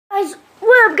guys,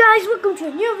 what up guys, welcome to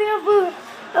a new video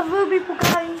of people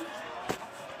guys.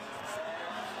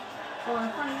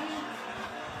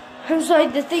 I'm sorry,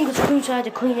 the thing was clean so I had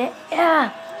to clean it.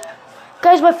 Yeah.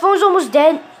 Guys, my phone's almost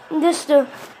dead. This is the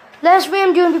last video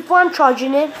I'm doing before I'm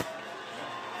charging it.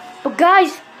 But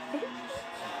guys,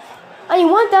 I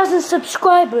need 1,000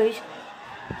 subscribers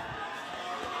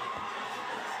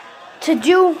to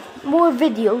do more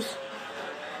videos.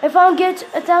 If I don't get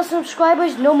 1,000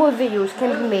 subscribers, no more videos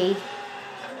can be made.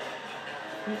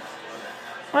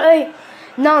 Alright,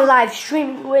 not live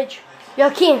streaming, which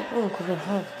y'all can't,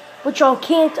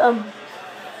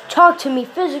 talk to me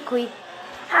physically.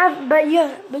 But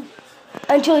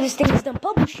until this thing is done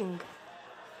publishing.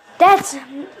 That's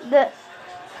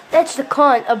the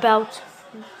con about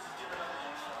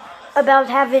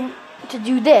having to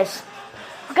do this.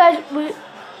 Guys, we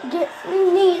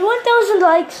need 1,000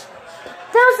 likes,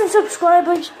 1,000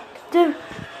 subscribers to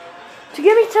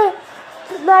get me to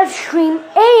live stream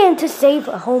and to save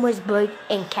a homeless bird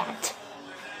and cat.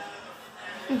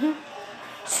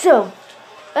 So,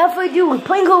 without further ado, we're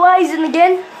playing Horizon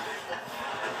again.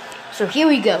 So here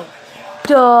we go.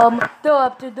 Dumb.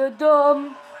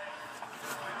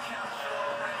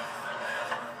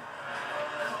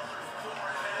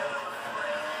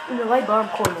 In the right bottom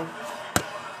corner.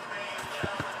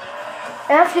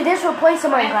 And after this, we'll play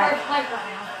some Minecraft.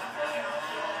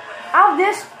 Out of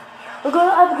this, we're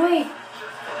gonna upgrade.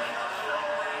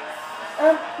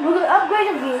 We're gonna upgrade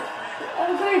a view.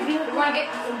 We're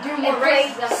gonna do more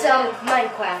races. Play some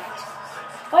Minecraft.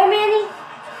 Right, Manny?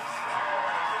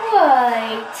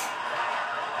 What?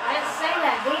 I didn't say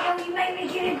that. Damn, you made me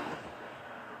get it.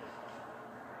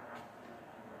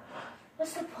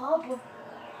 What's the problem?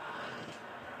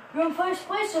 You're in first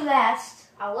place or last?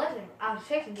 I wasn't. I was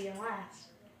fixing to be in last.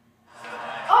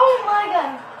 Oh my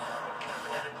god!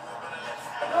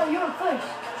 Oh, you're in first.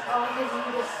 Oh, because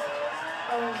you just.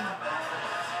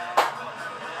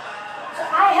 So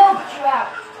I helped you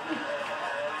out.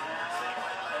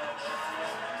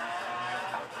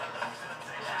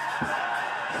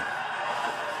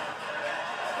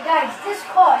 Guys, this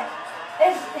card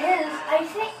is his. I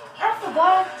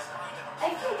forgot. I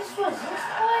think this was his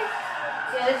card.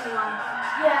 Yeah, this is mine.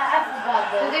 Yeah, I forgot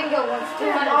though. They can go It's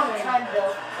been a long time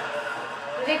though.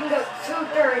 They can go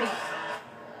 230.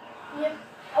 Yep.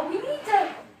 We need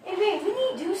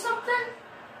to do something.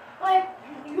 Like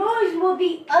yours will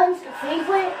be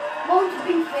unfavorite, won't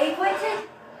be favorited.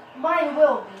 Mine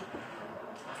will be.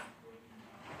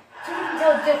 So we can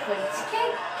tell the difference. K.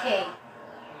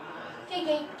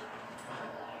 Kiki,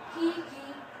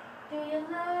 do you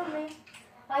love me?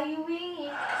 Are you ringing? Do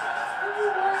you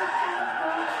want to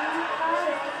go to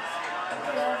college?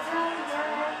 Yes, I'm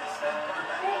nice.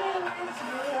 Hanging with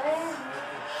you and me.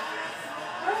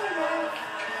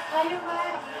 Are you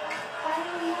right? Are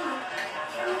you ringing?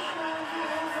 Are you sure you want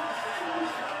to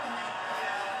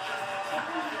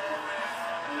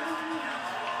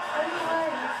Are you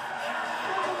right?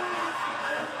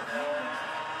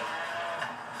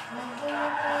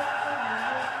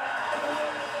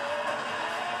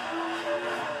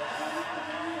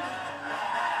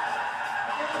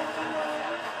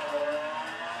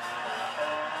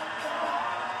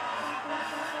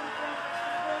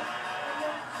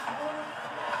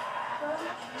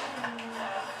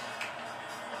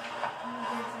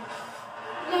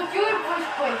 Look, you're in first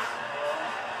place.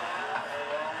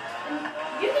 And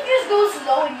you can just go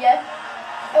slow and yet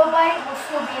everybody will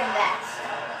still be in last.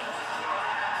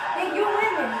 Then you're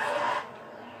winning.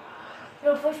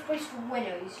 You're first place for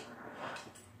winners.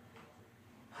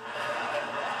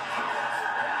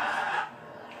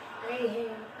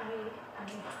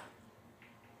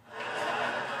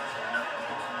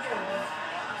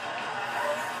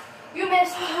 You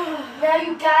missed. Now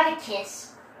you gotta kiss.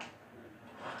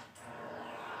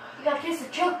 You gotta kiss the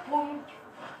checkpoint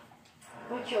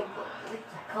with the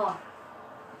car.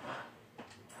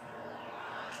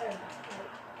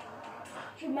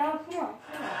 Your mouth, no.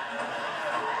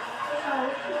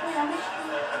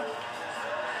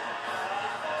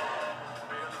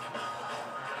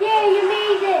 Yeah, you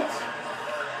made it.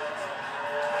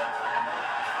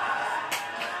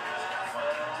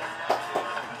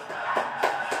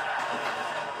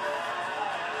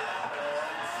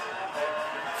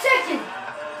 Second.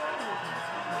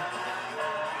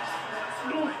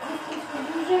 You're first place for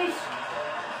losers.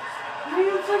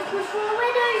 You're first place for the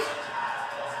winners.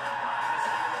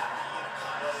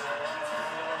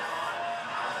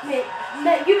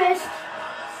 You missed.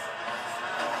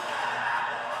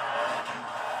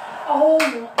 Oh,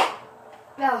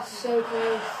 that was so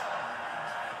close.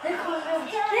 This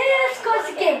close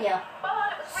again, yeah.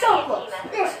 So close.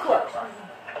 This close.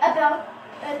 I bet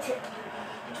tip.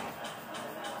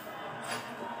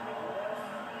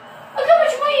 Look how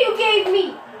much money you gave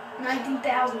me.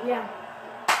 19,000, yeah.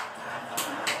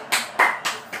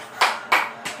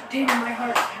 Damn, my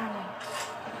heart's pounding.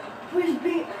 Please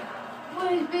be a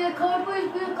card,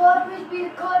 please be a card, please be a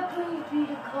card, please be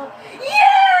a card.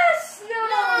 Yes!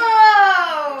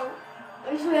 No!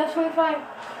 At least we have 25.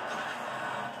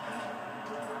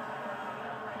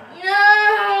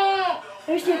 No!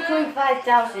 Here's the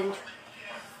 25,000.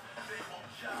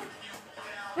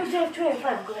 Here's the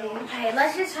 25 grand. Hey,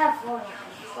 let's just have fun.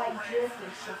 It's like drift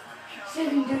and stuff. So you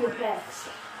can do your best.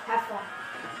 Have fun.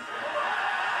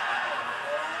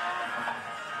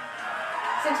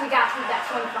 Since we got through that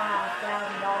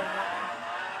 $25,000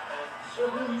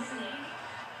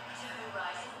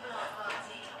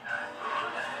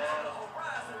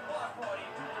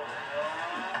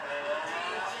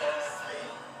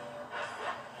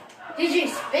 Did you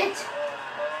spit?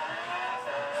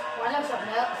 Well, I know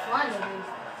something else fun to do.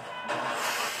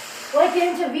 Like get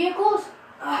into vehicles?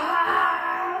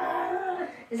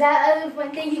 Is that a fun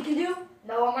thing you can do?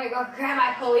 No, I'm gonna go grab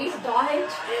my police dodge.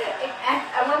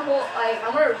 I'm gonna pull, like,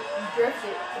 I'm gonna drift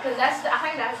it because I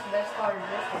think that's the best part of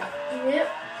drifting. Yep.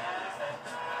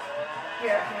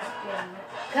 Here.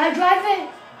 Can I drive it?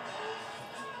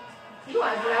 You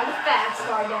want to drive a fast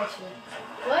car, don't you?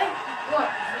 What? You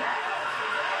want?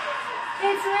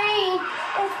 It's rain.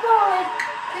 It's pouring.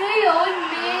 Hey, old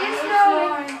man, it's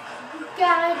snowing. You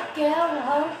gotta get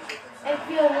home if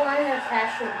you want to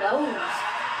pass your goals.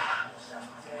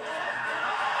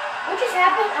 What just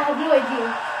happened? I have no idea.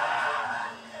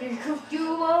 You took you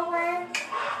away,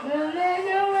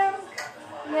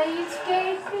 now you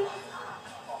escaped me.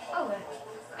 Oh,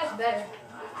 that's better.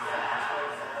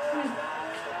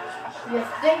 You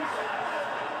think?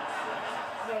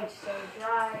 Okay, so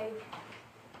drive.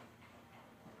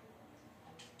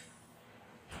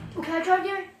 Can I drive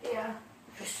here? Yeah.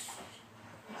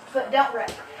 But don't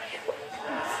wreck.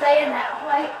 Stay in that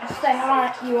way. Stay on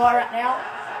it. You are right now.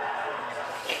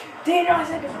 Daniel, I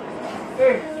said.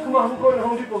 Hey, come on, we're going to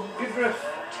Home Depot. Get dressed.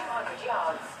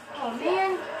 Oh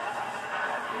man.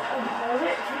 Oh, is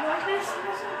it? Do you like this?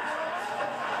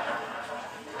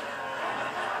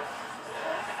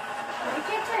 You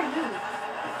can't turn me.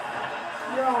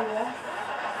 You're on a wall.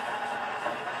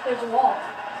 There's a wall.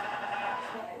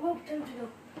 Okay, well, time to go.